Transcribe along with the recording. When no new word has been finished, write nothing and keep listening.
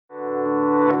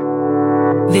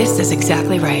This is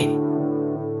exactly right.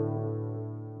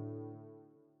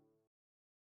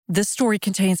 This story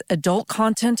contains adult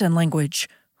content and language.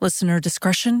 Listener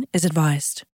discretion is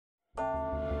advised. How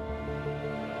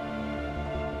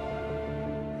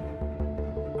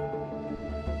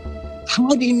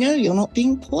do you know you're not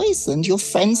being poisoned? Your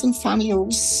friends and family are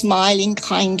all smiling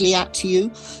kindly at you.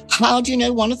 How do you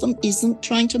know one of them isn't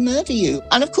trying to murder you?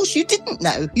 And of course, you didn't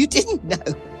know. You didn't know.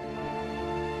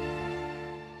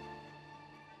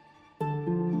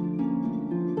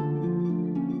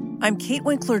 I'm Kate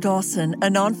Winkler-Dawson, a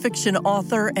nonfiction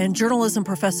author and journalism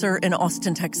professor in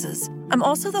Austin, Texas. I'm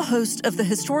also the host of the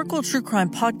historical true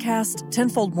crime podcast,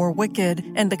 Tenfold More Wicked,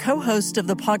 and the co-host of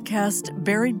the podcast,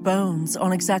 Buried Bones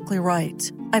on Exactly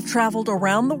Right. I've traveled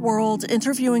around the world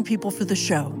interviewing people for the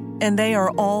show, and they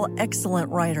are all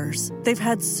excellent writers. They've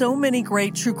had so many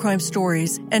great true crime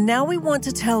stories, and now we want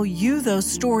to tell you those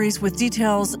stories with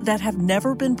details that have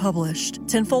never been published.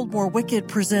 Tenfold More Wicked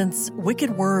presents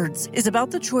Wicked Words is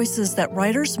about the choices that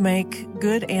writers make,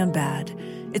 good and bad.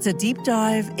 It's a deep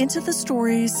dive into the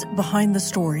stories behind the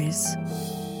stories.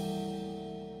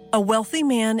 A wealthy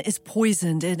man is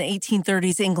poisoned in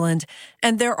 1830s England,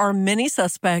 and there are many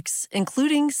suspects,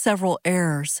 including several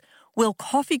heirs. Will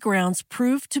coffee grounds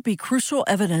prove to be crucial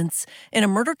evidence in a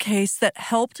murder case that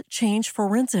helped change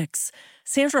forensics?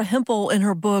 Sandra Hempel, in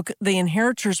her book, The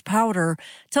Inheritor's Powder,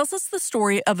 tells us the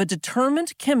story of a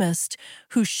determined chemist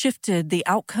who shifted the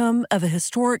outcome of a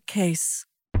historic case.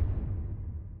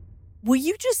 Will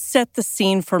you just set the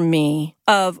scene for me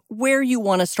of where you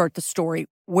want to start the story?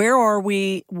 Where are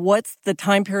we? What's the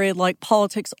time period like?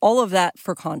 Politics, all of that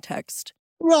for context.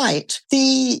 Right.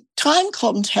 The time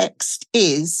context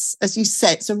is, as you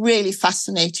said, it's a really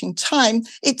fascinating time.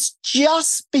 It's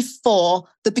just before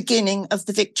the beginning of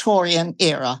the Victorian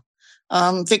era.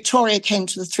 Victoria came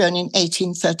to the throne in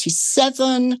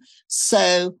 1837.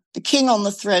 So the king on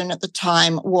the throne at the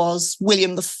time was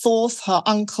William IV, her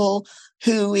uncle,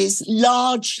 who is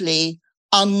largely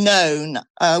unknown.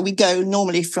 We go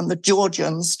normally from the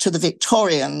Georgians to the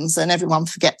Victorians, and everyone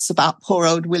forgets about poor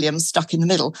old William stuck in the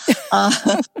middle.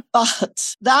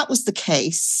 But that was the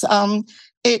case.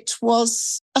 It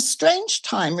was a strange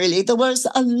time, really. There was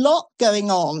a lot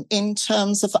going on in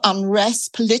terms of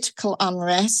unrest, political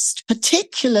unrest,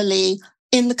 particularly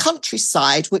in the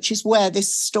countryside, which is where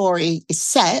this story is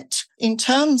set. In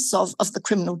terms of the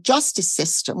criminal justice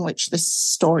system, which this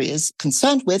story is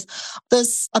concerned with,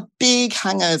 there's a big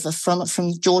hangover from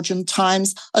Georgian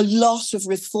times, a lot of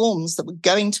reforms that were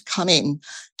going to come in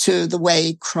to the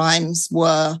way crimes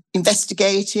were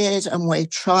investigated and way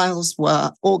trials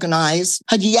were organized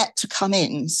had yet to come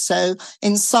in. So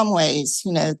in some ways,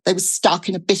 they were stuck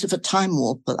in a bit of a time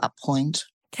warp at that point.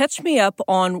 Catch me up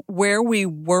on where we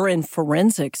were in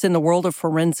forensics, in the world of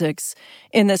forensics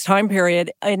in this time period.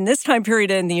 In this time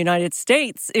period in the United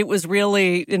States, it was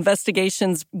really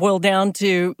investigations boiled down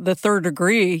to the third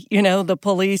degree, the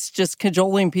police just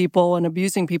cajoling people and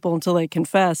abusing people until they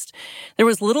confessed. There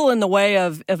was little in the way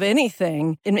of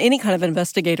anything any kind of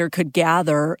investigator could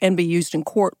gather and be used in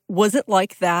court. Was it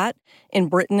like that in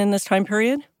Britain in this time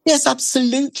period? Yes,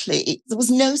 absolutely. There was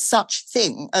no such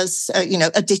thing as,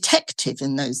 a detective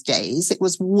in those days. It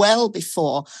was well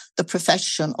before the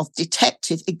profession of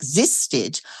detective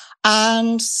existed.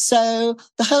 And so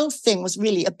the whole thing was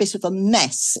really a bit of a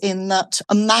mess in that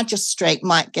a magistrate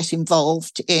might get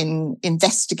involved in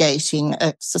investigating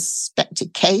a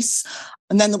suspected case.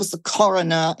 And then there was the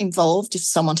coroner involved if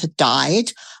someone had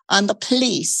died. And the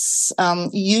police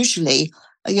usually...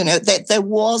 there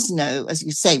was no, as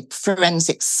you say,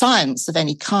 forensic science of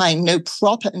any kind, no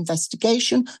proper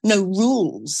investigation, no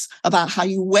rules about how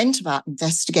you went about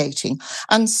investigating.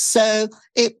 And so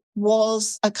it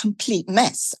was a complete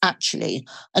mess, actually,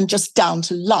 and just down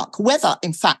to luck, whether,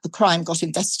 in fact, the crime got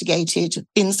investigated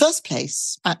in the first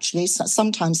place, actually. So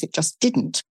sometimes it just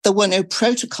didn't. There were no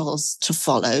protocols to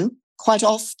follow. Quite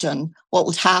often, what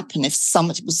would happen if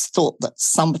somebody was thought that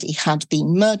somebody had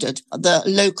been murdered, the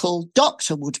local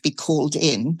doctor would be called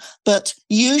in. But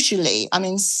usually,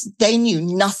 they knew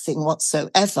nothing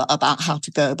whatsoever about how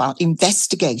to go about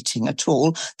investigating at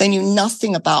all. They knew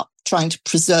nothing about trying to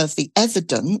preserve the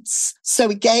evidence.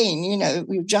 So again,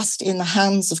 we were just in the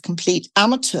hands of complete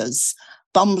amateurs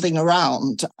bumbling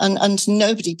around and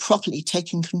nobody properly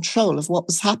taking control of what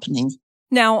was happening.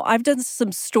 Now, I've done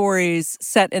some stories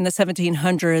set in the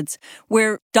 1700s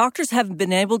where doctors have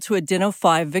been able to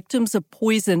identify victims of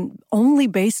poison only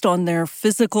based on their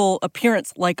physical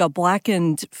appearance, like a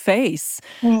blackened face.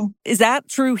 Is that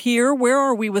true here? Where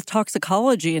are we with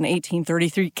toxicology in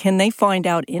 1833? Can they find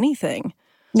out anything?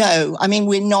 No, I mean,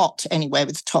 we're not anywhere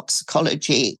with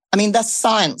toxicology. I mean, the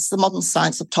science, the modern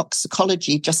science of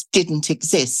toxicology just didn't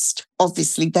exist.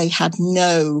 Obviously, they had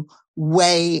no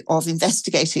way of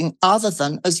investigating other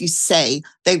than, as you say,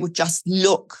 they would just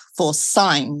look for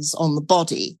signs on the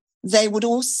body. They would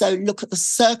also look at the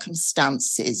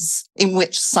circumstances in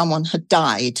which someone had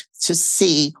died to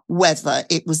see whether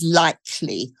it was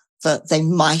likely that they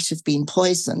might have been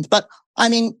poisoned. But I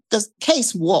mean, the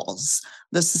case was,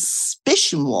 the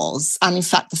suspicion was, and in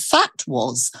fact, the fact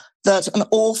was that an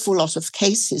awful lot of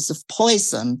cases of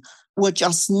poison were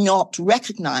just not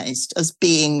recognized as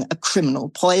being a criminal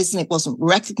poison. It wasn't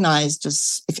recognized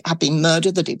as, if it had been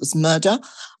murder, that it was murder.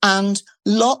 And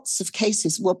lots of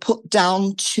cases were put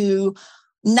down to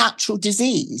natural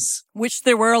disease. Which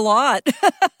there were a lot.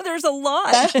 There's a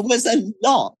lot. There was a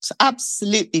lot,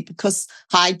 absolutely, because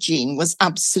hygiene was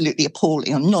absolutely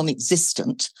appalling and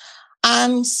non-existent.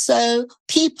 And so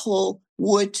people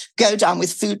would go down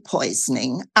with food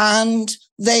poisoning and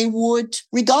they would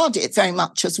regard it very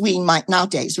much as we might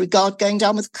nowadays regard going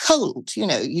down with cold. You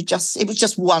know, it was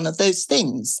just one of those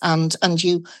things. And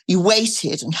you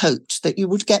waited and hoped that you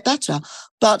would get better.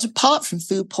 But apart from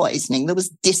food poisoning, there was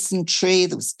dysentery,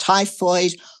 there was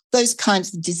typhoid, those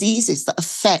kinds of diseases that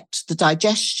affect the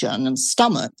digestion and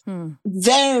stomach.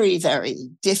 Very, very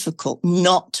difficult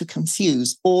not to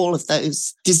confuse all of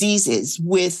those diseases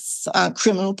with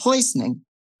criminal poisoning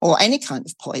or any kind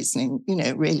of poisoning, you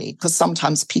know, really, because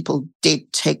sometimes people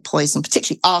did take poison,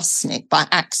 particularly arsenic, by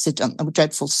accident. There were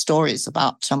dreadful stories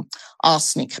about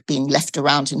arsenic being left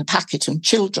around in a packet and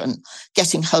children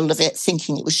getting hold of it,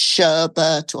 thinking it was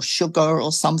sherbet or sugar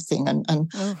or something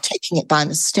and taking it by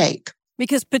mistake.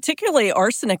 Because particularly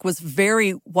arsenic was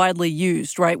very widely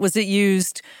used, right? Was it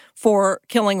used for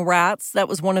killing rats? That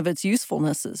was one of its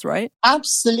usefulnesses, right?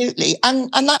 Absolutely.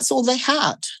 And that's all they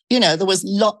had. You know, there was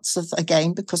lots of,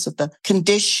 again, because of the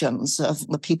conditions of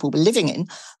the people were living in,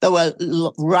 there were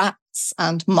rats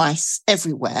and mice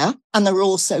everywhere. And there were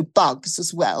also bugs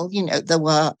as well. You know, there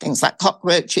were things like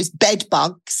cockroaches, bed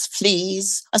bugs,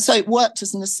 fleas. And so it worked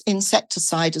as an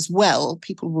insecticide as well.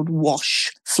 People would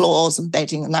wash floors and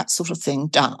bedding and that sort of thing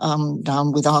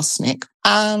down with arsenic.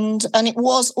 And it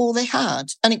was all they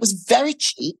had. And it was very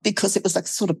cheap because it was like a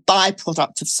sort of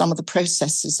byproduct of some of the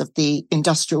processes of the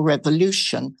Industrial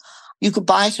Revolution. You could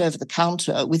buy it over the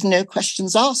counter with no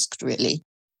questions asked, really.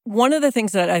 One of the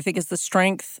things that I think is the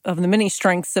strength of the many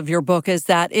strengths of your book is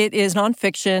that it is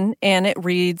nonfiction and it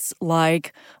reads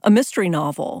like a mystery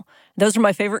novel. Those are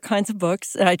my favorite kinds of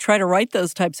books, and I try to write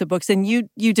those types of books, and you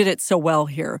did it so well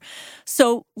here.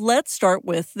 So let's start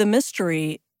with the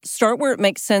mystery. Start where it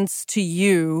makes sense to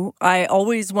you. I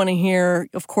always want to hear,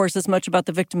 of course, as much about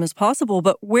the victim as possible,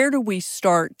 but where do we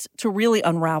start to really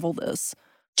unravel this?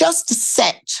 Just to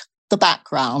set the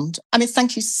background. I mean,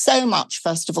 thank you so much,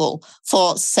 first of all,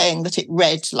 for saying that it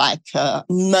read like a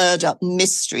murder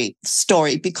mystery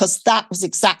story, because that was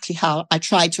exactly how I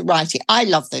tried to write it. I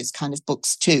love those kind of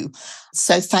books too.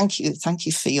 So thank you. Thank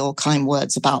you for your kind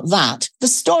words about that. The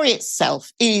story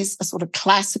itself is a sort of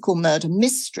classical murder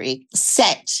mystery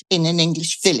set in an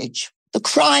English village. The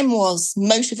crime was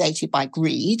motivated by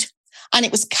greed, and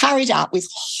it was carried out with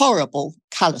horrible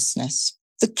callousness.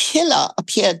 The killer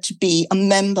appeared to be a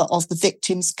member of the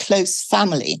victim's close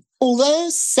family, although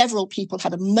several people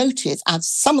had a motive, as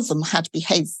some of them had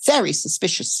behaved very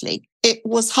suspiciously. It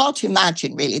was hard to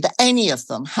imagine, really, that any of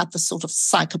them had the sort of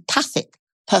psychopathic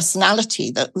personality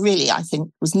that really, I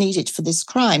think, was needed for this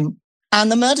crime.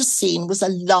 And the murder scene was a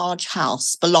large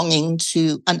house belonging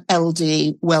to an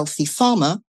elderly, wealthy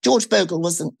farmer. George Bogle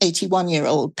was an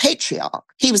 81-year-old patriarch.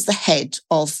 He was the head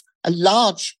of a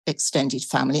large extended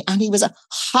family, and he was a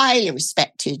highly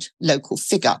respected local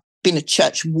figure, been a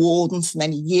church warden for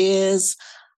many years,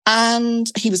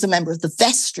 and he was a member of the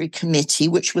vestry committee,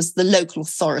 which was the local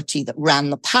authority that ran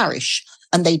the parish,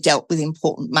 and they dealt with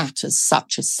important matters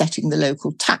such as setting the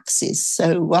local taxes.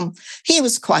 So he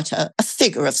was quite a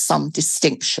figure of some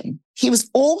distinction. He was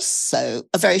also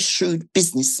a very shrewd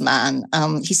businessman.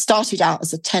 He started out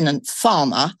as a tenant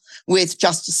farmer with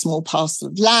just a small parcel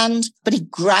of land, but he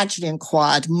gradually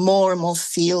acquired more and more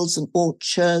fields and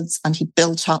orchards, and he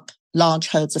built up large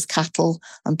herds of cattle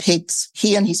and pigs.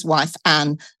 He and his wife,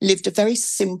 Anne, lived a very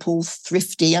simple,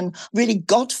 thrifty, and really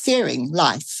God-fearing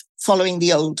life, following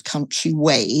the old country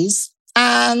ways.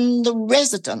 And the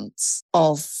residents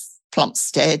of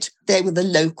Plumstead, they were the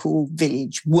local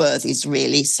village worthies,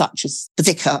 really, such as the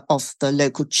vicar of the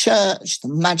local church, the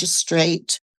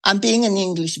magistrate, And being an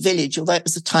English village, although it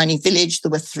was a tiny village,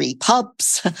 there were 3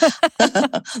 pubs.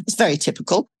 It's very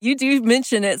typical. You do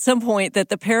mention at some point that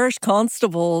the parish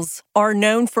constables are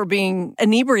known for being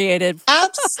inebriated.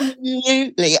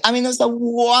 Absolutely. I mean, there's a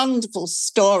wonderful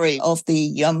story of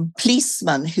the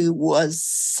policeman who was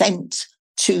sent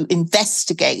to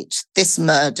investigate this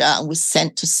murder and was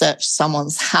sent to search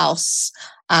someone's house.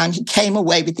 And he came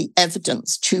away with the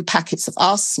evidence, 2 packets of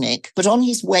arsenic. But on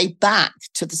his way back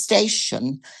to the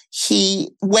station, he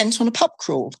went on a pub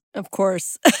crawl. Of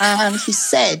course. And he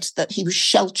said that he was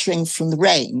sheltering from the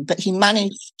rain, but he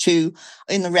managed to,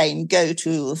 in the rain, go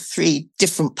to 3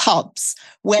 different pubs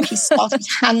where he started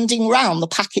handing round the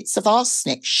packets of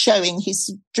arsenic, showing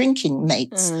his drinking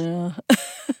mates.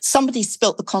 Somebody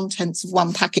spilt the contents of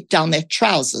 1 packet down their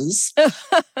trousers.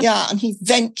 Yeah, and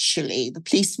the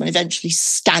policeman eventually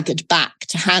staggered back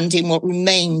to hand in what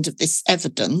remained of this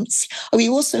evidence. Oh, he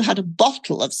also had a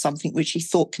bottle of something which he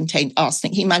thought contained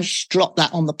arsenic. He managed to drop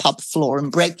that on the pub floor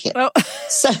and break it. Oh.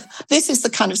 So this is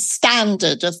the kind of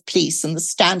standard of police and the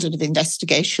standard of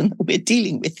investigation that we're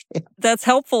dealing with here. That's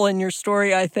helpful in your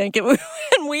story, I think. And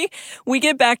we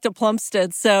get back to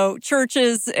Plumstead. So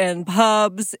churches and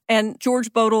pubs, and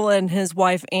George Bodle and his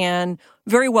wife Anne,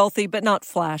 very wealthy, but not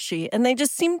flashy. And they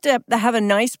just seem to have a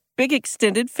nice, big,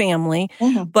 extended family,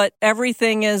 but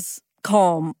everything is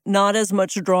calm, not as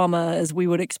much drama as we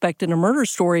would expect in a murder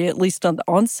story, at least on the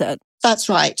onset. That's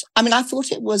right. I mean, I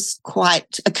thought it was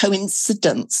quite a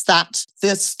coincidence that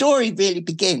the story really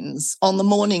begins on the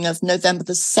morning of November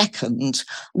the 2nd,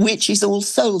 which is All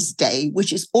Souls Day,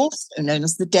 which is also known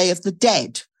as the Day of the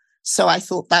Dead. So I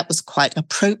thought that was quite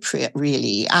appropriate,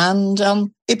 really. And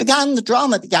the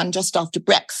drama began just after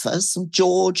breakfast. And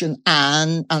George and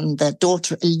Anne and their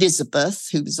daughter Elizabeth,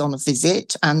 who was on a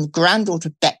visit, and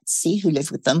granddaughter Betsy, who lived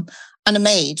with them, and a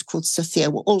maid called Sophia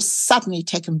were all suddenly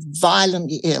taken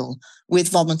violently ill with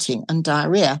vomiting and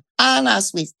diarrhea. And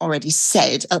as we've already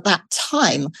said, at that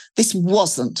time, this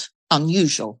wasn't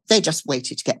unusual. They just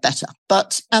waited to get better.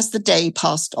 But as the day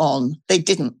passed on, they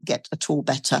didn't get at all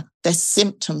better. Their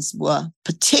symptoms were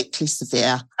particularly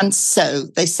severe, and so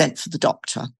they sent for the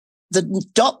doctor.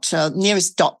 The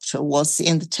nearest doctor was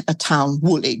in a town,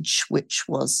 Woolwich, which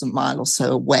was a mile or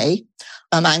so away.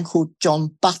 A man called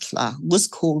John Butler was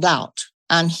called out,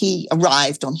 and he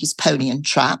arrived on his pony and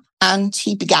trap, and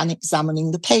he began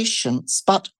examining the patients.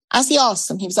 But as he asked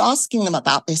them, he was asking them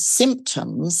about their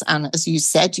symptoms, and as you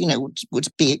said, would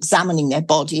be examining their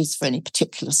bodies for any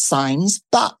particular signs.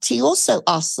 But he also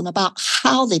asked them about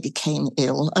how they became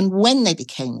ill and when they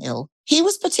became ill. He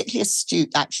was particularly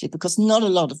astute, actually, because not a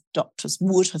lot of doctors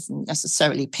would have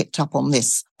necessarily picked up on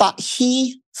this. But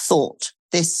he thought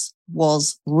this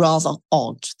was rather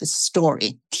odd, this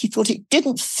story. He thought it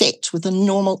didn't fit with the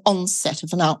normal onset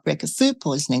of an outbreak of food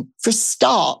poisoning. For a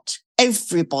start,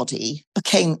 everybody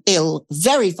became ill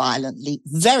very violently,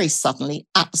 very suddenly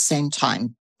at the same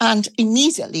time, and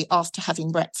immediately after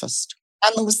having breakfast.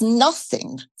 And there was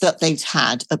nothing that they'd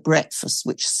had at breakfast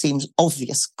which seemed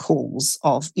obvious cause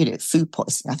of, food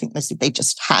poisoning. I think mostly they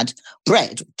just had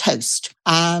bread or toast,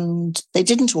 and they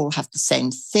didn't all have the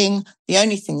same thing. The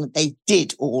only thing that they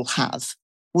did all have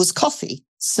was coffee.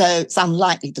 So it's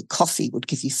unlikely that coffee would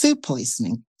give you food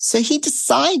poisoning. So he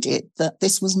decided that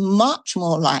this was much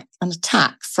more like an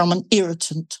attack from an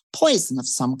irritant poison of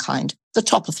some kind. The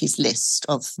top of his list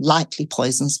of likely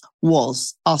poisons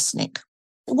was arsenic.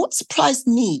 What surprised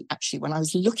me, actually, when I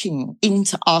was looking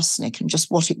into arsenic and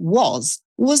just what it was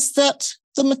that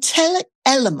the metallic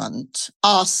element,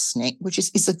 arsenic, which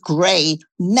is a grey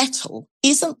metal,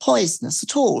 isn't poisonous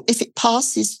at all if it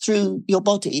passes through your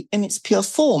body in its pure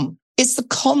form. It's the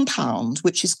compound,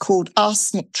 which is called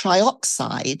arsenic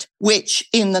trioxide, which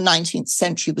in the 19th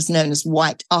century was known as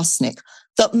white arsenic,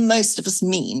 that most of us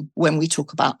mean when we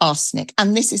talk about arsenic.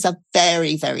 And this is a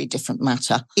very, very different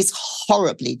matter. It's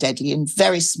horribly deadly in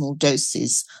very small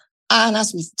doses. And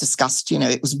as we've discussed,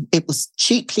 it was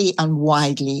cheaply and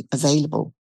widely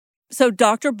available. So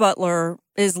Dr. Butler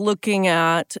is looking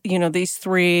at, these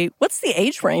 3. What's the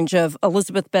age range of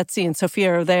Elizabeth, Betsy, and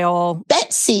Sophia? Are they all?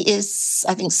 Betsy is,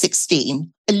 I think,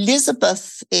 16.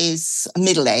 Elizabeth is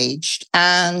middle-aged,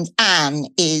 and Anne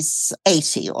is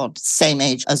 80, or same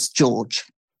age as George.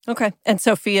 Okay. And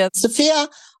Sophia?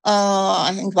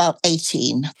 I think about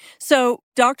 18. So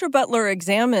Dr. Butler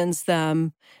examines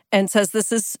them, and says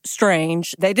this is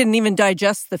strange. They didn't even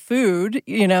digest the food,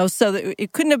 so that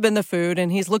it couldn't have been the food,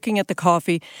 and he's looking at the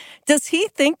coffee. Does he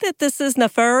think that this is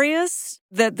nefarious,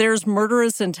 that there's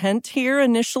murderous intent here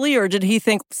initially, or did he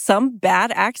think some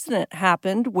bad accident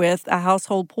happened with a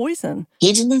household poison?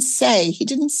 He didn't say.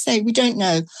 We don't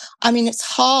know. I mean, it's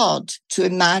hard to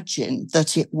imagine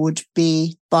that it would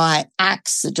be by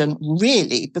accident,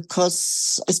 really,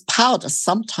 because arsenic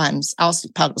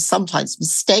powder was sometimes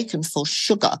mistaken for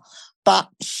sugar. But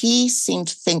he seemed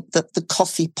to think that the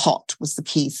coffee pot was the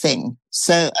key thing.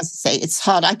 So, as I say, it's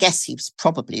hard. I guess he was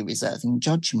probably reserving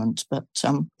judgment, but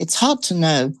it's hard to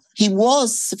know. He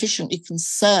was sufficiently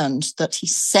concerned that he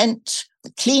sent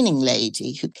the cleaning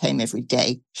lady who came every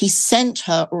day, he sent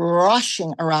her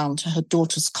rushing around to her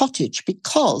daughter's cottage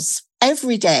because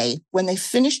every day when they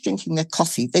finished drinking their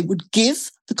coffee, they would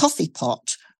give the coffee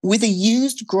pot with the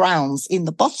used grounds in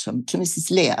the bottom to Mrs.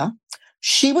 Lear.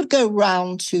 She would go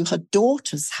round to her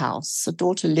daughter's house. Her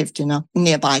daughter lived in a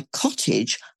nearby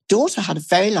cottage. Daughter had a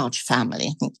very large family,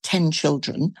 I think 10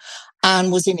 children,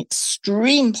 and was in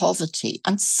extreme poverty.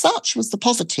 And such was the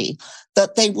poverty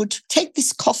that they would take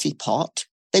this coffee pot,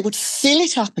 they would fill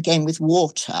it up again with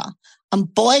water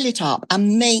and boil it up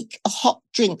and make a hot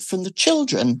drink from the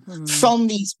children from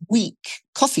these weak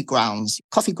coffee grounds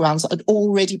that had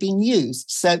already been used.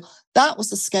 So that was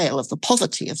the scale of the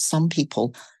poverty of some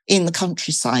people in the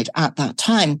countryside at that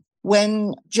time.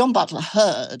 When John Butler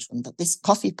heard that this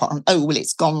coffee pot,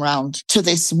 it's gone round to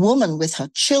this woman with her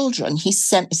children, he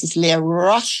sent Mrs. Lear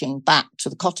rushing back to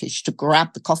the cottage to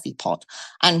grab the coffee pot.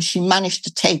 And she managed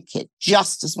to take it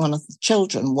just as one of the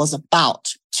children was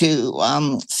about to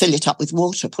fill it up with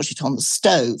water, put it on the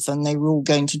stove, and they were all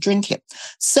going to drink it.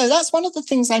 So that's one of the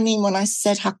things I mean when I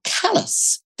said how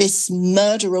callous this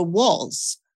murderer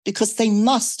was, because they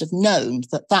must have known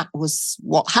that that was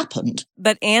what happened.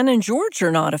 But Anne and George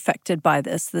are not affected by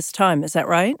this time, is that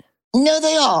right? No,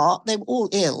 they are. They were all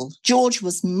ill. George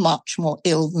was much more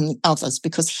ill than the others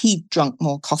because he'd drunk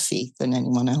more coffee than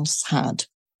anyone else had.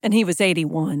 And he was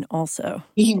 81 also.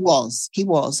 He was.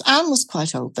 Anne was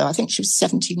quite old, though. I think she was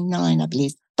 79, I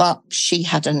believe. But she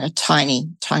had a tiny,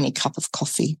 tiny cup of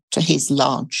coffee to his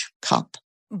large cup.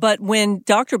 But when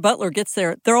Dr. Butler gets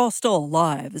there, they're all still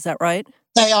alive. Is that right?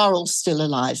 They are all still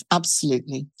alive.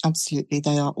 Absolutely. Absolutely.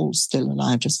 They are all still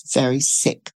alive, just very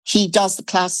sick. He does the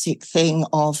classic thing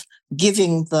of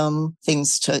giving them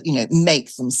things to,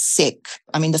 make them sick.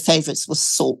 I mean, the favorites were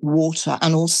salt water,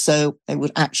 and also they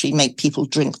would actually make people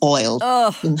drink oil.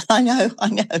 Oh. I know.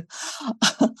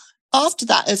 After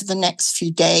that, over the next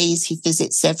few days, he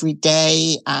visits every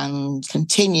day and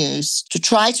continues to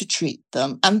try to treat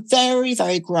them. And very,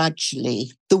 very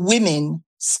gradually, the women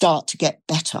start to get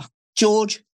better.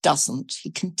 George doesn't. He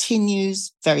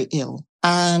continues very ill.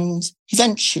 And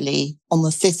eventually, on the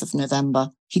 5th of November,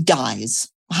 he dies,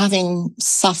 having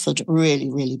suffered really,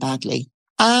 really badly.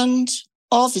 And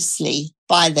obviously,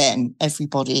 by then,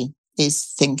 everybody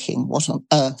is thinking, what on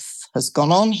earth has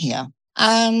gone on here?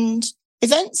 And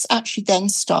events actually then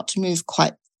start to move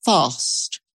quite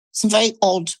fast. Some very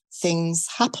odd things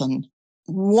happen.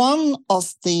 One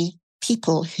of the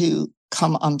people who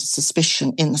come under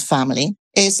suspicion in the family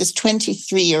is this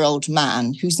 23-year-old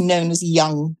man who's known as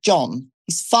Young John.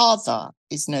 His father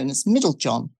is known as Middle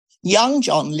John. Young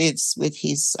John lives with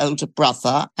his older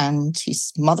brother and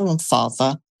his mother and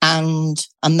father and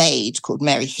a maid called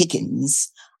Mary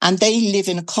Higgins, and they live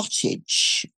in a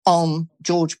cottage on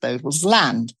George Bodle's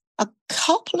land. A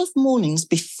couple of mornings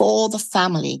before the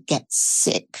family gets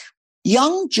sick,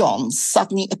 young John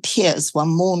suddenly appears one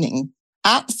morning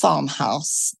at the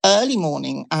farmhouse early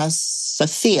morning as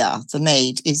Sophia, the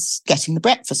maid, is getting the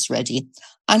breakfast ready.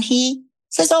 And he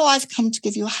says, I've come to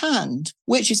give you a hand,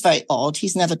 which is very odd.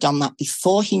 He's never done that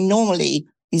before. He normally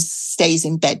stays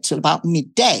in bed till about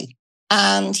midday.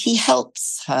 And he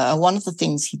helps her. One of the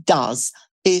things he does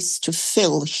is to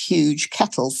fill a huge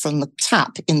kettle from the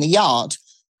tap in the yard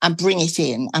and bring it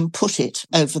in and put it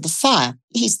over the fire.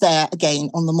 He's there again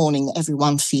on the morning that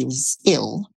everyone feels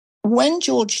ill. When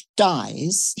George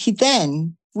dies, he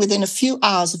then, within a few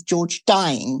hours of George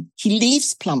dying, he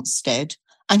leaves Plumstead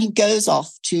and he goes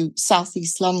off to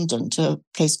southeast London to a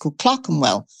place called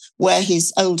Clerkenwell, where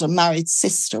his older married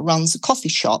sister runs a coffee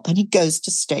shop, and he goes to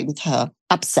stay with her,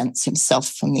 absents himself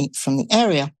from the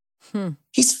area.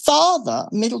 His father,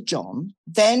 Middle John,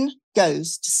 then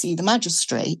goes to see the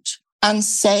magistrate and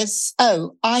says,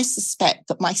 I suspect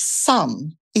that my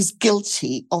son is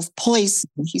guilty of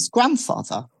poisoning his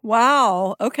grandfather.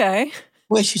 Wow, okay.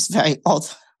 Which is a very odd,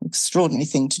 extraordinary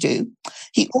thing to do.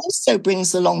 He also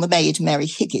brings along the maid, Mary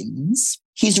Higgins.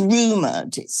 he's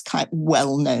rumoured, it's quite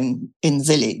well known in the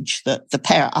village, that the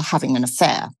pair are having an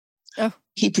affair. Oh.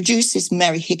 He produces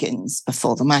Mary Higgins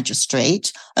before the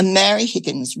magistrate, and Mary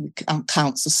Higgins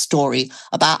recounts a story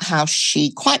about how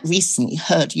she quite recently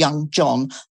heard young John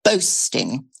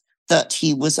boasting that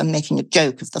he was making a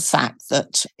joke of the fact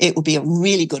that it would be a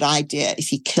really good idea if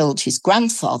he killed his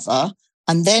grandfather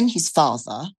and then his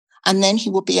father, and then he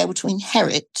would be able to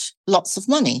inherit lots of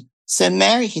money. So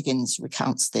Mary Higgins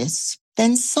recounts this.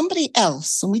 Then somebody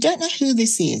else, and we don't know who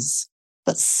this is,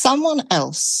 but someone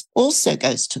else also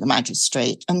goes to the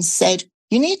magistrate and said,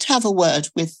 you need to have a word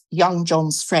with young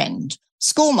John's friend,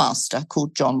 schoolmaster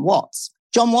called John Watts.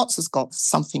 John Watts has got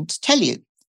something to tell you.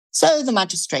 So the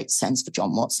magistrate sends for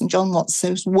John Watts, and John Watts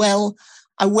says, well,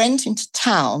 I went into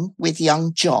town with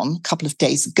young John a couple of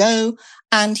days ago,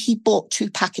 and he bought 2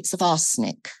 packets of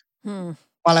arsenic while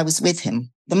I was with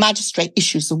him. The magistrate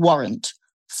issues a warrant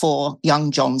for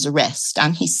young John's arrest,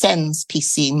 and he sends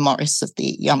PC Morris of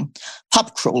the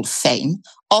pub crawl fame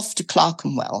off to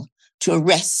Clerkenwell to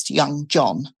arrest young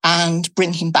John and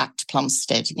bring him back to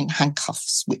Plumstead in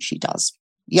handcuffs, which he does.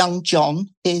 Young John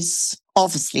is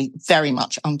obviously very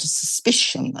much under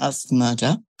suspicion of the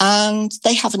murder, and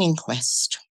they have an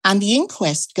inquest. And the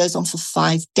inquest goes on for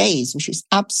 5 days, which is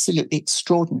absolutely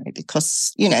extraordinary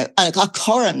because, a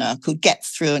coroner could get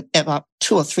through about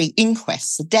 2 or 3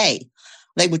 inquests a day.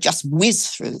 They would just whiz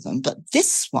through them. But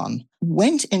this one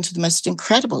went into the most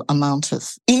incredible amount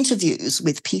of interviews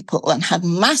with people and had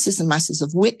masses and masses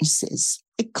of witnesses.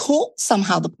 It caught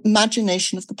somehow the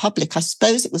imagination of the public. I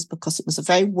suppose it was because it was a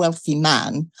very wealthy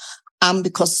man and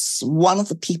because one of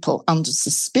the people under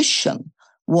suspicion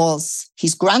was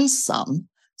his grandson.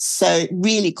 So it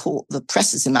really caught the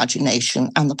press's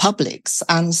imagination and the public's.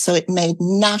 And so it made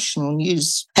national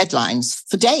news headlines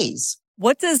for days.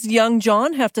 What does young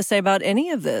John have to say about any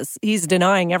of this? He's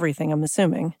denying everything, I'm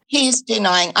assuming. He's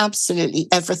denying absolutely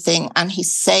everything. And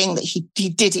he's saying that he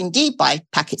did indeed buy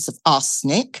packets of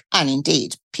arsenic. And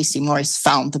indeed, PC Morris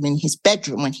found them in his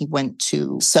bedroom when he went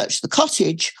to search the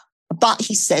cottage. But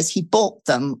he says he bought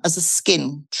them as a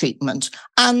skin treatment.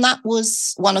 And that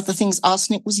was one of the things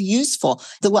arsenic was used for.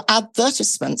 There were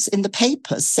advertisements in the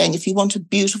papers saying, if you want a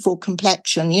beautiful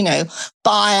complexion,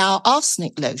 buy our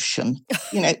arsenic lotion.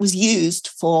 It was used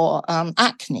for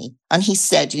acne. And he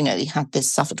said, he had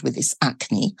suffered with this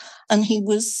acne. And he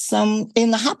was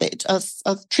in the habit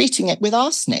of treating it with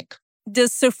arsenic.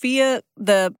 Does Sophia,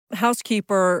 the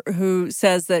housekeeper who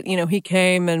says that, he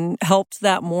came and helped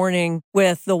that morning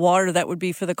with the water that would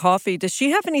be for the coffee, does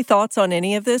she have any thoughts on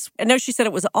any of this? I know she said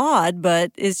it was odd,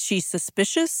 but is she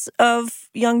suspicious of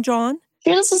young John?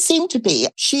 She doesn't seem to be.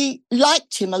 She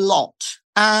liked him a lot.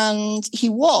 And he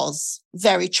was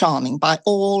very charming by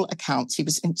all accounts. He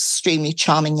was an extremely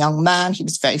charming young man. He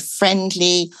was very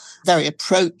friendly, very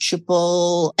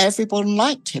approachable. Everyone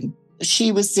liked him.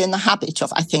 She was in the habit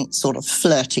of, I think, sort of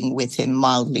flirting with him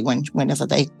mildly whenever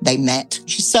they met.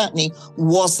 She certainly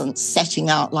wasn't setting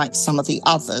out like some of the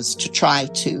others to try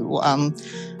to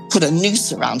put a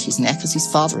noose around his neck, as his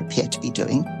father appeared to be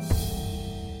doing.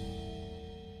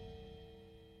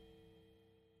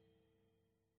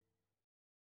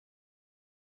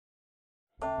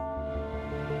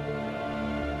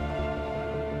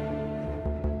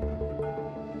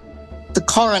 The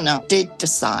coroner did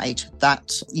decide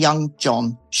that young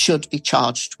John should be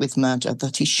charged with murder,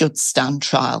 that he should stand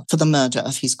trial for the murder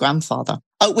of his grandfather,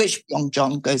 at which young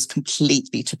John goes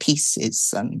completely to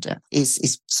pieces and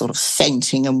is sort of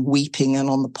fainting and weeping and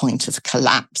on the point of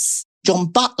collapse. John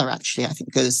Butler actually, I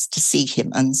think, goes to see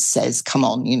him and says, come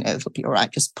on, it'll be all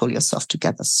right, just pull yourself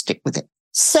together, stick with it.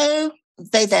 So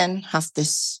they then have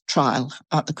this trial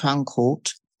at the Crown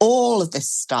Court. All of this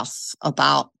stuff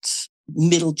about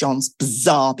Middle John's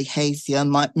bizarre behaviour,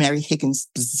 Mary Higgins'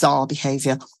 bizarre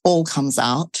behaviour, all comes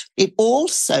out. It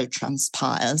also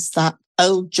transpires that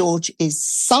old George's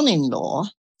son-in-law,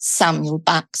 Samuel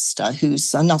Baxter,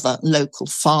 who's another local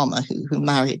farmer who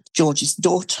married George's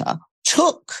daughter,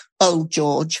 took old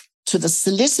George to the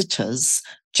solicitors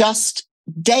just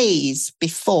days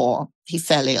before he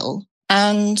fell ill.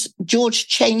 And George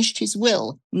changed his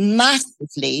will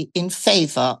massively in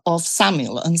favour of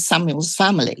Samuel and Samuel's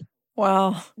family.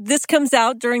 Wow. This comes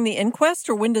out during the inquest,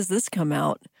 or when does this come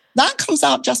out? That comes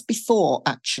out just before,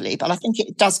 actually, but I think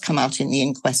it does come out in the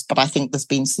inquest, but I think there's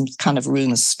been some kind of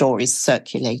rumours, stories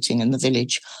circulating in the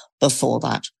village before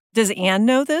that. Does Anne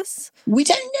know this? We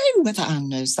don't know whether Anne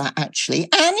knows that, actually.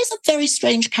 Anne is a very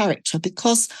strange character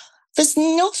because there's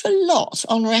not a lot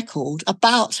on record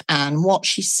about Anne, what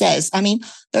she says. I mean,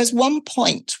 there's one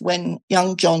point when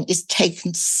young John is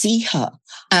taken to see her,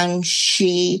 and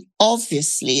she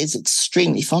obviously is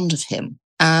extremely fond of him.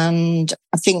 and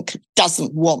I think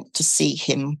doesn't want to see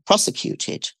him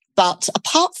prosecuted. But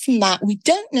apart from that, we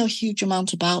don't know a huge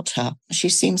amount about her. She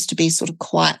seems to be sort of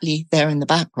quietly there in the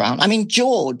background. I mean,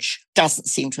 George doesn't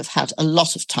seem to have had a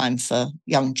lot of time for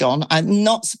young John. I'm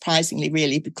not surprisingly,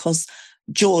 really, because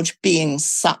George, being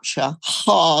such a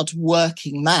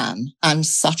hard-working man and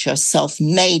such a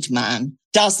self-made man,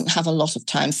 doesn't have a lot of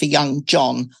time for young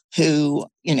John, who,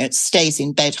 stays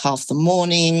in bed half the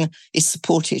morning, is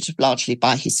supported largely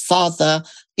by his father,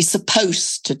 is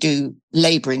supposed to do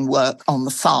labouring work on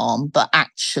the farm, but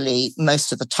actually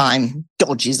most of the time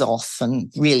dodges off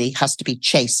and really has to be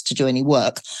chased to do any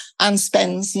work, and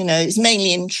spends, is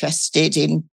mainly interested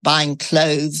in buying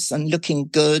clothes and looking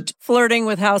good. Flirting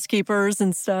with housekeepers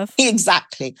and stuff.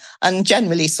 Exactly. And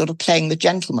generally sort of playing the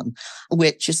gentleman,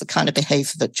 which is the kind of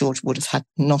behaviour that George would have had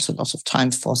not a lot of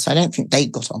time for. So I don't think they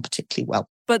got on particularly well.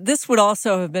 But this would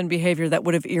also have been behavior that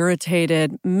would have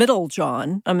irritated middle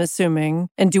John, I'm assuming.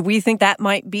 And do we think that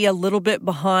might be a little bit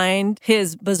behind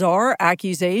his bizarre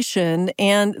accusation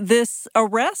and this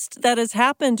arrest that has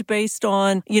happened based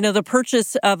on, the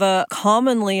purchase of a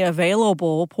commonly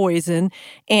available poison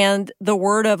and the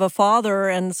word of a father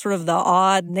and sort of the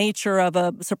odd nature of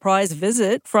a surprise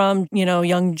visit from,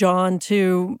 young John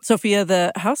to Sophia,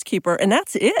 the housekeeper. And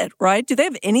that's it, right? Do they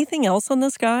have anything else on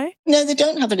this guy? No, they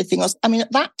don't have anything else. I mean,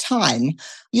 at that time,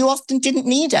 you often didn't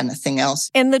need anything else.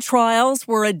 And the trials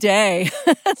were a day.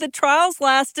 The trials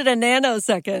lasted a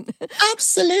nanosecond.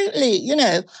 Absolutely,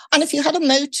 and if you had a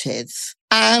motive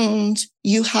and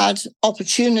you had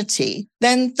opportunity,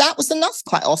 then that was enough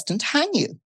quite often to hang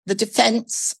you. The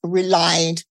defense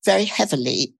relied very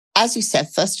heavily. As you said,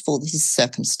 first of all, this is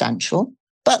circumstantial.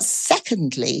 But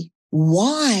secondly,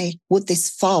 why would this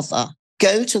father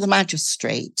go to the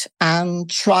magistrate and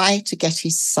try to get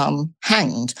his son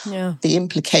hanged? Yeah. The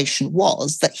implication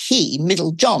was that he,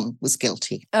 middle John, was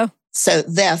guilty. Oh. So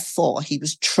therefore, he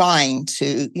was trying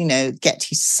to, get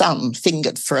his son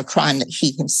fingered for a crime that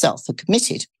he himself had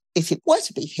committed. If it were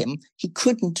to be him, he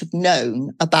couldn't have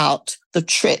known about the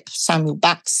trip Samuel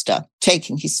Baxter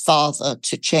taking his father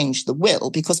to change the will,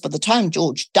 because by the time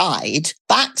George died,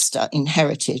 Baxter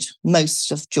inherited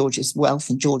most of George's wealth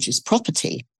and George's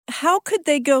property. How could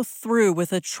they go through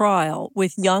with a trial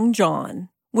with young John?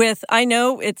 I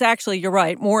know it's actually, you're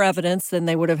right, more evidence than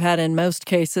they would have had in most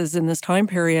cases in this time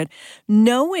period,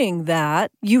 knowing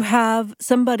that you have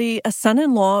somebody, a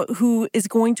son-in-law, who is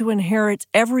going to inherit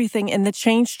everything, and the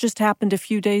change just happened a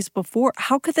few days before.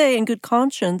 How could they, in good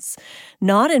conscience,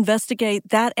 not investigate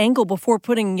that angle before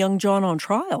putting young John on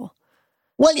trial?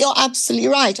 Well, you're absolutely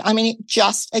right. I mean, it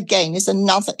just, again, is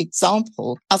another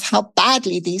example of how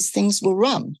badly these things were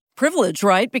run. Privilege,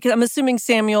 right? Because I'm assuming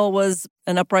Samuel was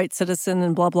an upright citizen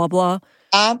and blah, blah, blah.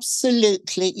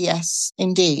 Absolutely, yes,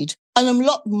 indeed. And a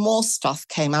lot more stuff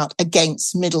came out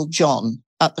against middle John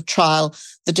at the trial.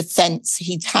 The defense,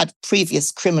 he'd had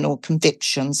previous criminal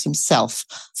convictions himself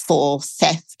for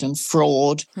theft and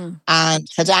fraud and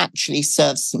had actually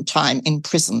served some time in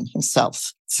prison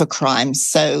himself for crimes.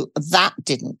 So that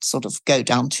didn't sort of go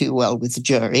down too well with the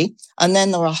jury. And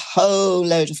then there were a whole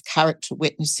load of character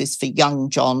witnesses for young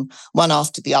John, one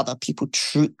after the other. People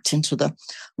trooped into the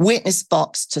witness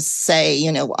box to say,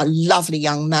 what a lovely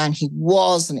young man he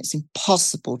was, and it's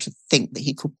impossible to think that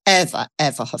he could ever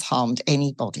have harmed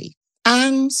anybody.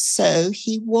 And so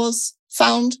he was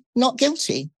found not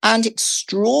guilty. And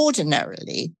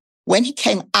extraordinarily, when he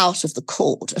came out of the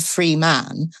court, a free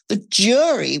man, the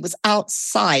jury was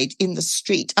outside in the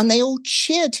street and they all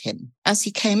cheered him as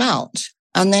he came out.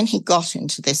 And then he got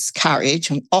into this carriage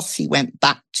and off he went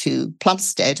back to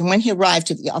Plumstead. And when he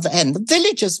arrived at the other end, the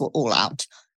villagers were all out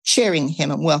cheering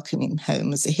him and welcoming him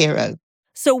home as a hero.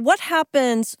 So what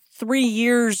happens 3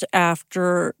 years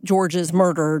after George is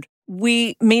murdered?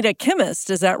 We meet a chemist,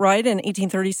 is that right, in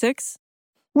 1836?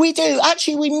 We do.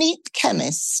 Actually, we meet the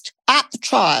chemist at the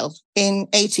trial in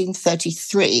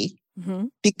 1833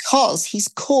 because he's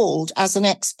called as an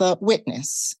expert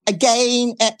witness.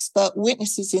 Again, expert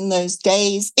witnesses in those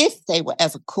days, if they were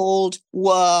ever called,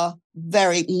 were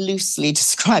very loosely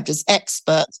described as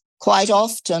experts. Quite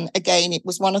often, again, it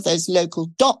was one of those local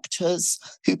doctors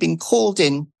who'd been called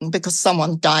in because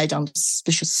someone died under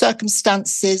suspicious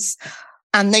circumstances,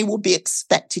 and they would be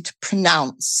expected to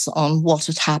pronounce on what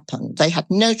had happened. They had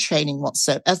no training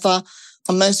whatsoever.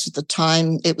 And most of the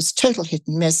time, it was total hit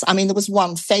and miss. I mean, there was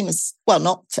one famous,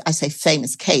 I say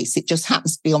famous case, it just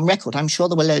happens to be on record. I'm sure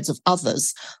there were loads of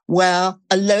others, where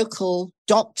a local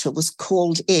doctor was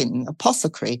called in,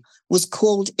 apothecary, was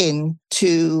called in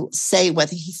to say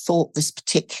whether he thought this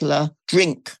particular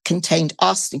drink contained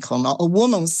arsenic or not. A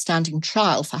woman was standing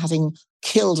trial for having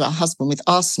killed her husband with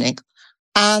arsenic.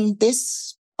 And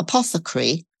this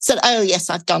apothecary said, oh, yes,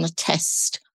 I've done a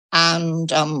test. And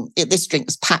this drink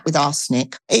was packed with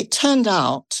arsenic. It turned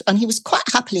out, and he was quite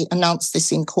happily announced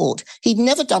this in court, he'd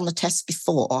never done the test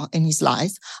before in his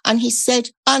life. And he said,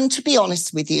 and to be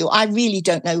honest with you, I really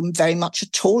don't know very much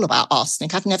at all about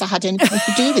arsenic. I've never had anything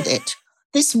to do with it.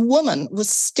 This woman was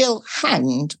still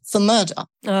hanged for murder.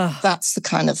 Ugh. That's the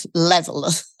kind of level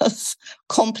of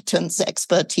competence,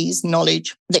 expertise,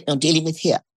 knowledge that you're dealing with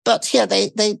here. But here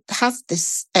they have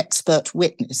this expert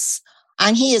witness,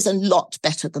 and he is a lot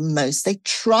better than most. They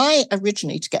try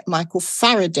originally to get Michael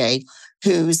Faraday,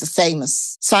 who is a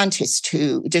famous scientist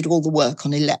who did all the work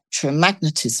on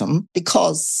electromagnetism,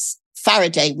 because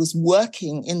Faraday was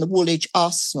working in the Woolwich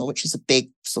Arsenal, which is a big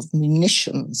sort of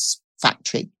munitions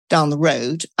factory down the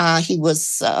road. He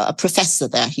was a professor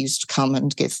there. He used to come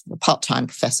and a part-time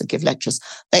professor, give lectures.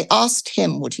 They asked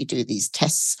him, would he do these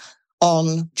tests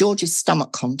on George's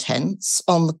stomach contents,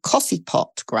 on the coffee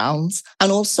pot grounds,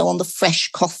 and also on the fresh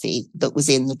coffee that was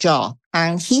in the jar.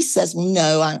 And he says,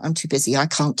 no, I'm too busy. I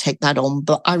can't take that on,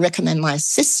 but I recommend my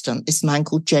assistant, this man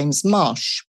called James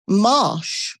Marsh.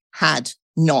 Marsh had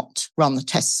not run the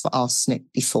tests for arsenic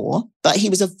before, but he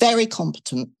was a very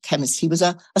competent chemist. He was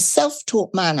a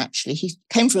self-taught man, actually. He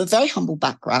came from a very humble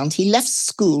background. He left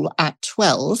school at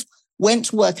 12, went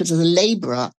to work as a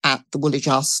labourer at the Woolwich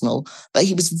Arsenal, but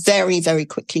he was very, very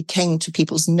quickly came to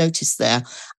people's notice there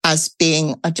as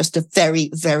being just a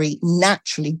very, very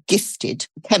naturally gifted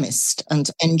chemist and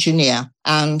engineer.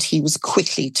 And he was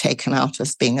quickly taken out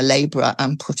of being a labourer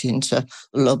and put into a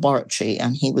laboratory.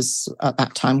 And he was at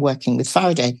that time working with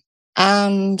Faraday.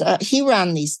 And he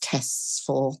ran these tests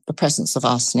for the presence of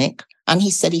arsenic. And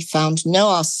he said he found no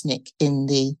arsenic in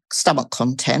the stomach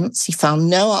contents. He found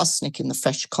no arsenic in the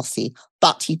fresh coffee,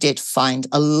 but he did find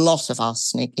a lot of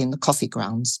arsenic in the coffee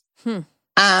grounds.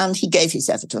 And he gave his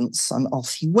evidence and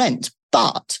off he went.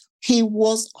 But he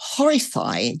was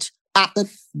horrified at the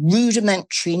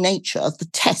rudimentary nature of the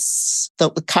tests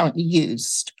that were currently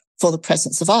used for the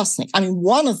presence of arsenic. I mean,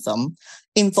 one of them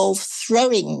involved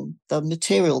throwing the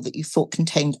material that you thought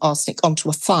contained arsenic onto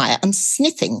a fire and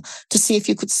sniffing to see if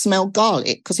you could smell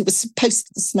garlic, because it was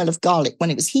supposed to smell of garlic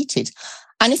when it was heated.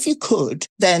 And if you could,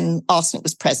 then arsenic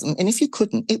was present. And if you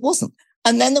couldn't, it wasn't.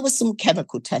 And then there were some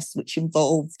chemical tests which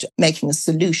involved making a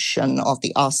solution of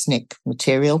the arsenic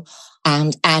material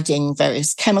and adding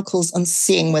various chemicals and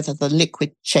seeing whether the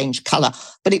liquid changed colour.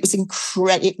 But it was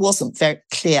it wasn't very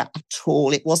clear at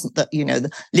all. It wasn't that,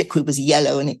 the liquid was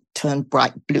yellow and it turned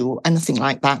bright blue or anything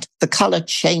like that. The colour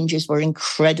changes were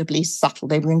incredibly subtle.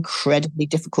 They were incredibly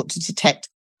difficult to detect.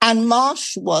 And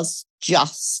Marsh was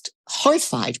just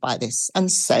horrified by this.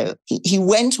 And so he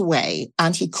went away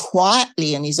and he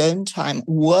quietly, in his own time,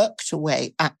 worked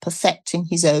away at perfecting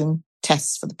his own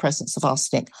tests for the presence of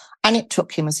arsenic. And it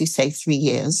took him, as you say, 3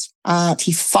 years.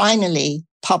 He finally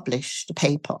published a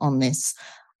paper on this.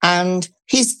 And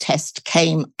his test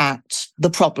came at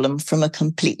the problem from a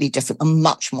completely different, a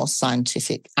much more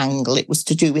scientific angle. It was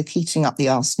to do with heating up the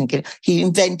arsenic. He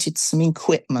invented some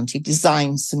equipment. He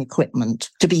designed some equipment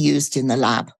to be used in the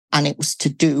lab. And it was to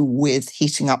do with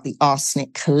heating up the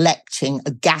arsenic, collecting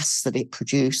a gas that it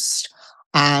produced,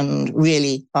 and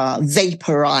really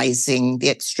vaporizing the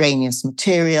extraneous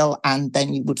material. And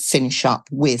then you would finish up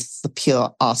with the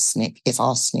pure arsenic, if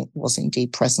arsenic was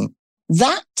indeed present.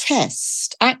 That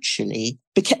test actually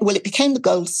became the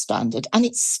gold standard, and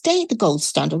it stayed the gold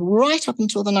standard right up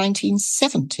until the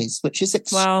 1970s, which is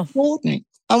extraordinary.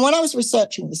 Wow. And when I was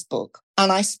researching this book,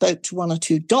 and I spoke to 1 or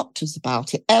 2 doctors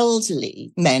about it,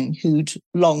 elderly men who'd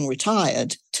long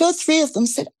retired, 2 or 3 of them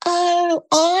said, oh,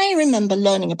 I remember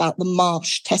learning about the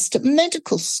Marsh test at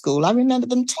medical school. I remember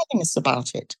them telling us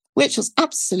about it, which was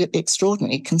absolutely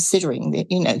extraordinary considering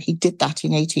that, he did that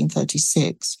in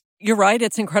 1836. You're right.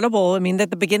 It's incredible. I mean,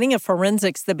 at the beginning of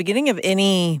forensics, the beginning of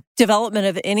any development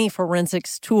of any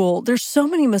forensics tool, there's so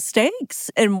many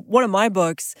mistakes. And one of my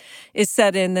books is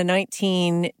set in the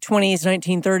 1920s,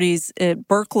 1930s at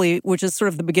Berkeley, which is sort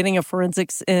of the beginning of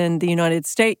forensics in the United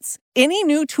States. Any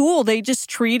new tool, they just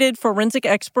treated, forensic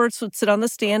experts would sit on the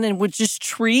stand and would just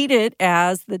treat it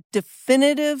as the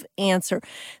definitive answer.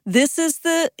 This is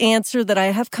the answer that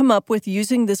I have come up with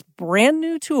using this brand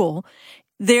new tool.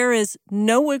 There is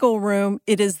no wiggle room.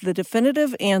 It is the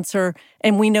definitive answer.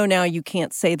 And we know now you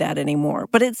can't say that anymore.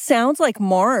 But it sounds like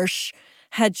Marsh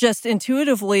had just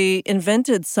intuitively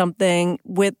invented something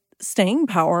with staying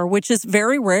power, which is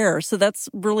very rare. So that's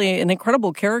really an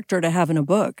incredible character to have in a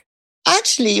book. I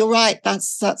Actually, you're right.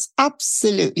 That's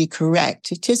absolutely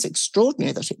correct. It is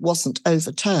extraordinary that it wasn't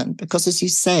overturned because, as you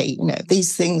say,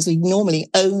 these things are normally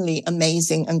only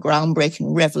amazing and groundbreaking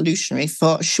and revolutionary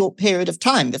for a short period of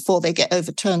time before they get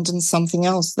overturned and something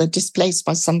else. They're displaced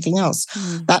by something else.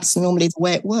 That's normally the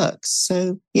way it works.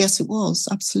 So, yes, it was.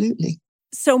 Absolutely.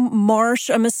 So Marsh,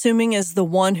 I'm assuming, is the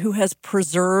one who has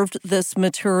preserved this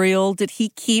material. Did he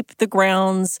keep the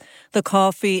grounds, the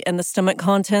coffee, and the stomach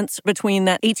contents between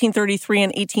that 1833 and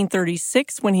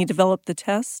 1836 when he developed the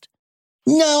test?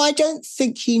 No, I don't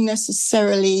think he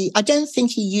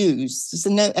used, there's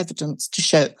no evidence to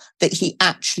show that he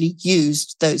actually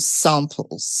used those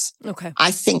samples. Okay.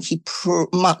 I think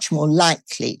much more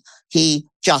likely he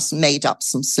just made up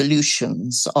some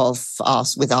solutions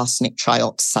with arsenic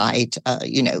trioxide,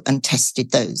 and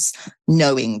tested those,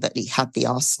 knowing that he had the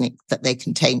arsenic, that they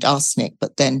contained arsenic,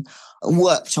 but then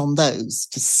worked on those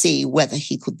to see whether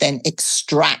he could then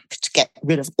get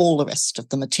rid of all the rest of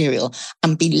the material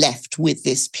and be left with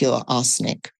this pure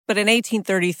arsenic. But in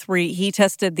 1833, he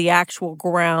tested the actual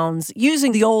grounds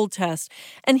using the old test.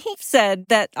 And he said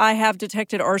that I have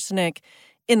detected arsenic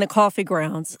in the coffee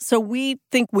grounds. So we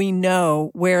think we know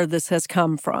where this has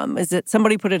come from. Is it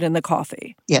somebody put it in the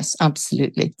coffee? Yes,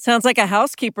 absolutely. Sounds like a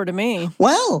housekeeper to me.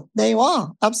 Well, there you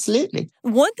are. Absolutely.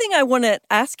 One thing I want to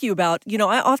ask you about,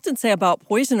 I often say about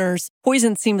poisoners,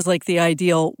 poison seems like the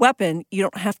ideal weapon. You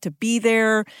don't have to be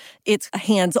there. It's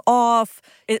hands off.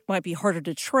 It might be harder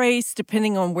to trace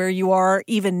depending on where you are.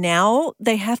 Even now,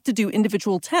 they have to do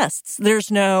individual tests. There's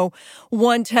no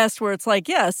one test where it's like,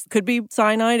 yes, it could be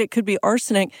cyanide, it could be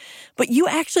arsenic. But you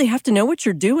actually have to know what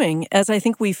you're doing, as I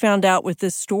think we found out with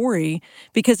this story,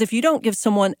 because if you don't give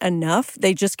someone enough,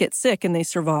 they just get sick and they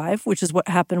survive, which is what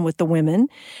happened with the women.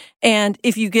 And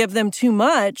if you give them too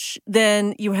much,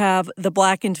 then you have the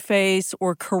blackened face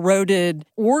or corroded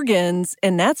organs,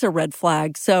 and that's a red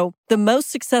flag. So the most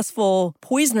successful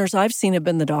poisoners I've seen have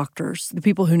been the doctors, the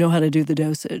people who know how to do the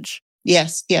dosage.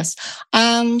 Yes.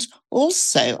 And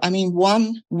also,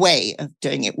 one way of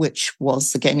doing it, which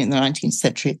was, again, in the 19th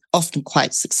century, often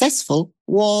quite successful,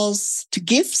 was to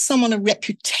give someone a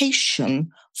reputation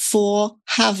for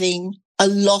having a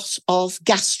lot of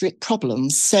gastric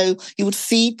problems. So you would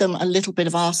feed them a little bit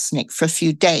of arsenic for a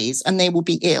few days and they will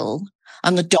be ill.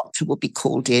 And the doctor would be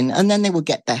called in and then they would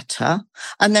get better.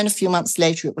 And then a few months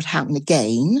later, it would happen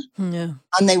again. Yeah.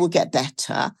 And they would get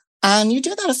better. And you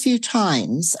do that a few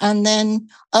times and then,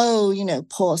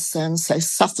 poor so-and-so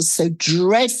suffers so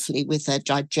dreadfully with their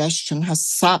digestion, has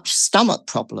such stomach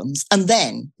problems. And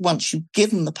then once you've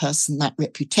given the person that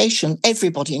reputation,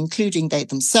 everybody, including they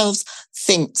themselves,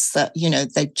 thinks that,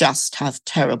 they just have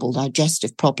terrible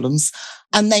digestive problems.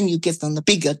 And then you give them the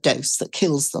bigger dose that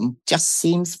kills them. Just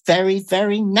seems very,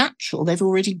 very natural. They've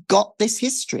already got this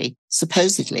history,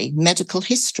 supposedly medical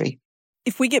history.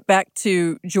 If we get back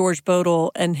to George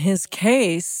Bodle and his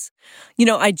case,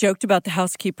 I joked about the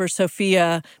housekeeper,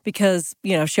 Sophia, because,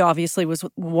 she obviously was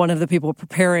one of the people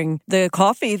preparing the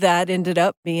coffee that ended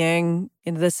up being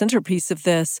the centerpiece of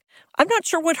this. I'm not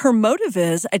sure what her motive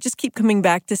is. I just keep coming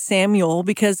back to Samuel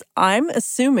because I'm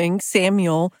assuming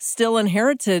Samuel still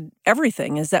inherited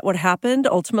everything. Is that what happened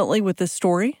ultimately with this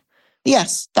story?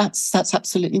 Yes, that's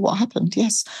absolutely what happened.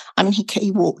 Yes. He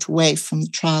walked away from the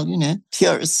trial,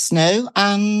 pure as snow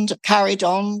and carried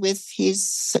on with his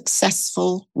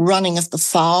successful running of the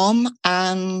farm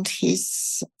and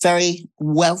his very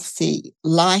wealthy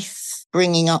life,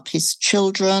 bringing up his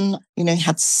children. He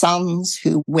had sons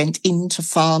who went into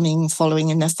farming, following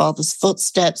in their father's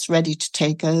footsteps, ready to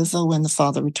take over when the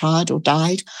father retired or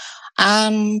died,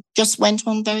 and just went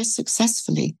on very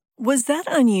successfully. Was that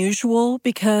unusual?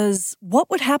 Because what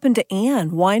would happen to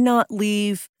Anne? Why not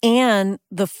leave Anne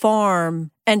the farm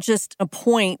and just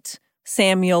appoint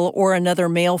Samuel or another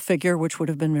male figure, which would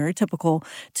have been very typical,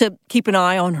 to keep an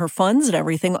eye on her funds and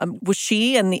everything? Was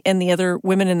she and the other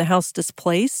women in the house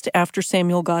displaced after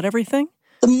Samuel got everything?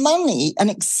 The money and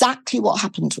exactly what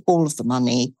happened to all of the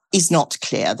money is not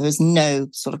clear. There is no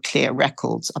sort of clear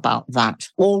records about that.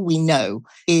 All we know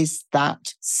is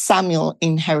that Samuel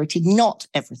inherited not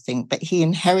everything, but he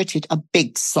inherited a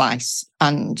big slice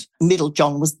and Middle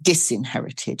John was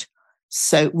disinherited.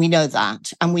 So we know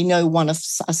that. And we know one of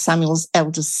Samuel's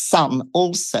eldest son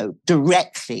also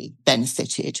directly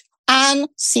benefited. Anne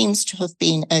seems to have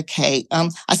been okay.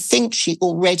 I think she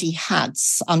already had,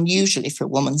 unusually for a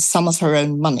woman, some of her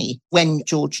own money when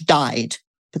George died,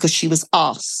 because she was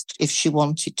asked if she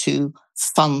wanted to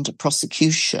fund a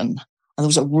prosecution. And there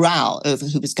was a row over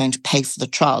who was going to pay for the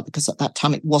trial, because at that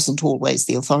time it wasn't always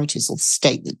the authorities or the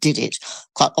state that did it.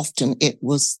 Quite often it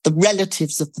was the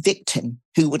relatives of the victim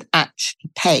who would actually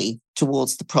pay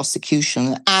towards the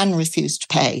prosecution. Anne refused to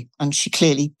pay, and she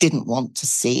clearly didn't want to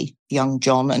see young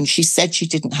John. And she said she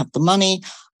didn't have the money.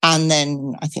 And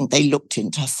then I think they looked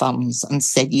into her funds and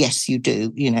said, yes, you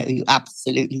do. You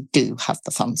absolutely do have the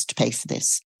funds to pay for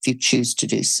this if you choose to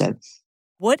do so.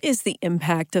 What is the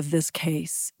impact of this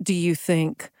case, do you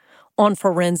think, on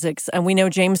forensics? And we know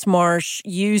James Marsh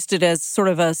used it as sort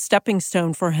of a stepping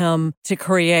stone for him to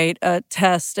create a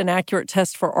test, an accurate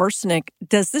test for arsenic.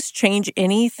 Does this change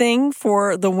anything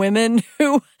for the women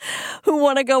who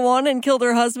want to go on and kill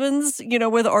their husbands,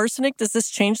 with arsenic? Does this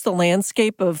change the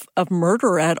landscape of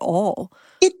murder at all?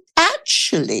 It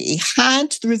actually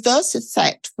had the reverse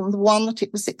effect from the one that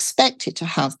it was expected to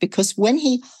have, because when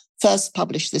he first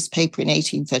published this paper in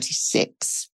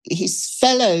 1836, his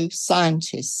fellow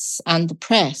scientists and the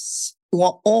press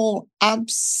were all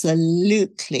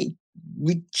absolutely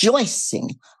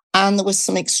rejoicing. And there were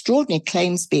some extraordinary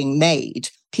claims being made.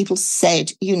 People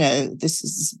said, this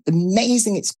is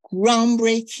amazing, it's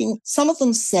groundbreaking. Some of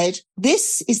them said,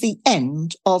 this is the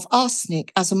end of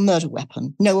arsenic as a murder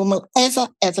weapon. No one will ever,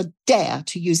 ever dare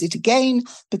to use it again,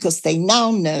 because they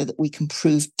now know that we can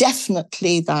prove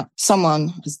definitely that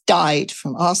someone has died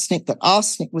from arsenic, that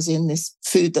arsenic was in this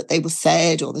food that they were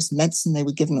fed or this medicine they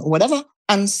were given or whatever.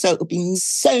 And so it would be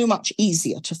so much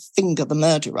easier to finger the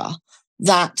murderer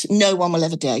that no one will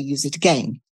ever dare use it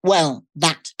again. Well,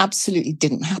 that absolutely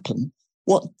didn't happen.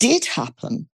 What did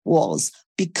happen was,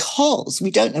 because we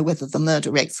don't know whether the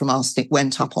murder rate from arsenic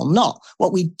went up or not,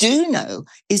 what we do know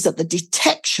is that the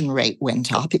detection rate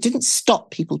went up. It didn't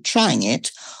stop people trying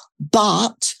it,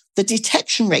 but the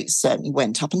detection rate certainly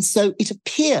went up. And so it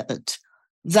appeared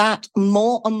that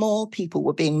more and more people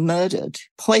were being murdered,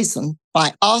 poisoned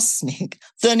by arsenic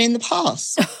than in the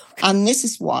past. And this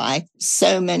is why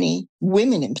so many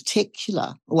women in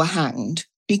particular were hanged,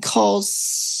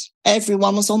 because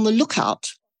everyone was on the lookout.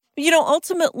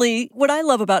 Ultimately, what I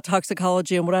love about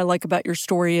toxicology and what I like about your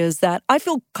story is that I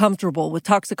feel comfortable with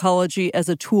toxicology as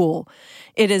a tool.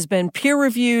 It has been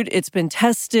peer-reviewed. It's been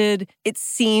tested. It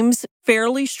seems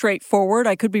fairly straightforward.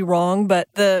 I could be wrong, but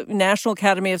the National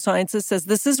Academy of Sciences says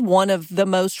this is one of the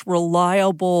most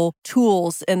reliable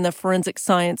tools in the forensic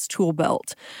science tool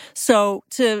belt. So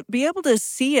to be able to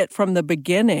see it from the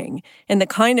beginning in the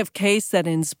kind of case that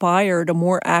inspired a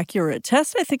more accurate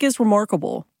test, I think is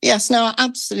remarkable. Yes, no, I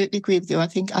absolutely agree with you. I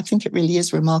think it really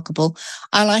is remarkable.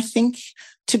 And I think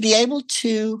to be able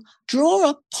to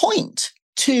draw a point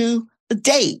to a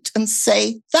date and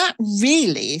say that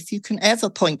really, if you can ever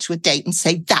point to a date and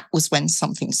say that was when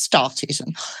something started,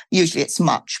 and usually it's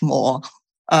much more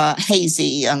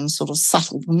hazy and sort of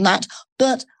subtle than that.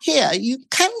 But here you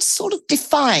can sort of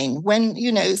define when,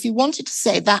 if you wanted to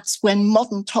say that's when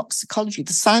modern toxicology,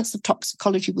 the science of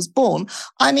toxicology was born.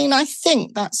 I mean, I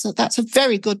think that's a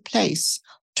very good place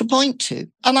to point to.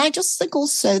 And I just think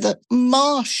also that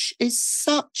Marsh is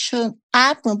such an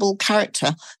admirable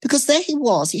character, because there he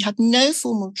was. He had no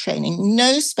formal training,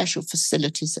 no special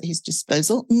facilities at his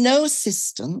disposal, no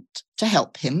assistant to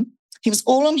help him. He was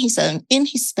all on his own in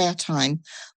his spare time,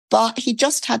 but he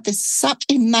just had such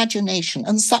imagination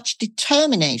and such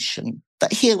determination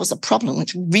that here was a problem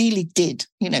which really did,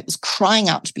 it was crying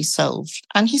out to be solved,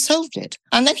 and he solved it.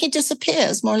 And then he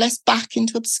disappears more or less back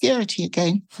into obscurity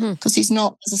again, because he's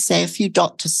not, as I say, a few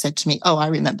doctors said to me, oh, I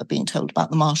remember being told about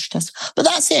the Marsh test, but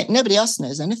that's it. Nobody else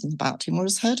knows anything about him or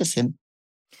has heard of him.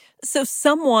 So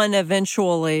someone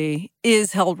eventually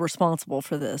is held responsible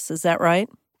for this, is that right?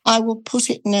 I will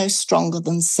put it no stronger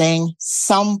than saying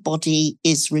somebody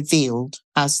is revealed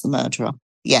as the murderer.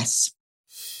 Yes.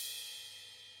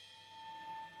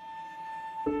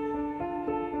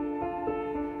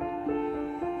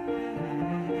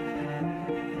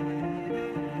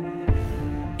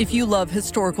 If you love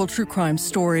historical true crime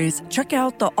stories, check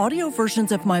out the audio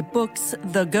versions of my books,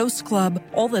 The Ghost Club,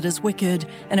 All That Is Wicked,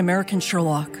 and American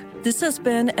Sherlock. This has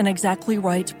been an Exactly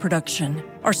Right production.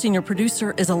 Our senior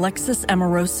producer is Alexis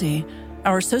Amorosi.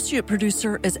 Our associate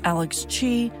producer is Alex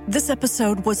Chi. This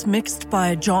episode was mixed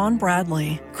by John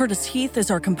Bradley. Curtis Heath is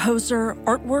our composer.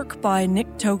 Artwork by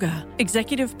Nick Toga.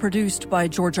 Executive produced by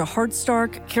Georgia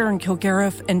Hardstark, Karen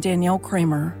Kilgariff, and Danielle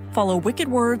Kramer. Follow Wicked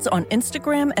Words on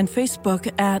Instagram and Facebook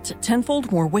at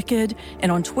Tenfold More Wicked, and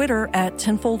on Twitter at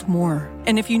Tenfold More.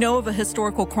 And if you know of a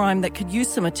historical crime that could use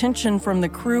some attention from the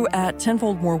crew at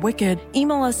Tenfold More Wicked,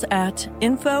 email us at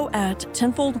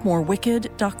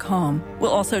info@tenfoldmorewicked.com.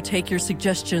 We'll also take your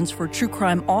suggestions for true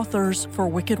crime authors for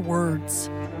Wicked Words.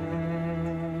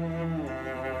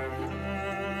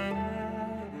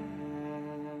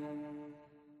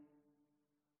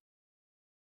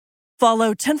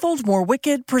 Follow Tenfold More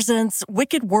Wicked presents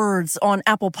Wicked Words on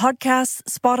Apple Podcasts,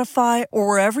 Spotify, or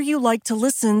wherever you like to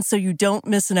listen so you don't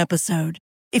miss an episode.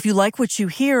 If you like what you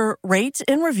hear, rate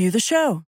and review the show.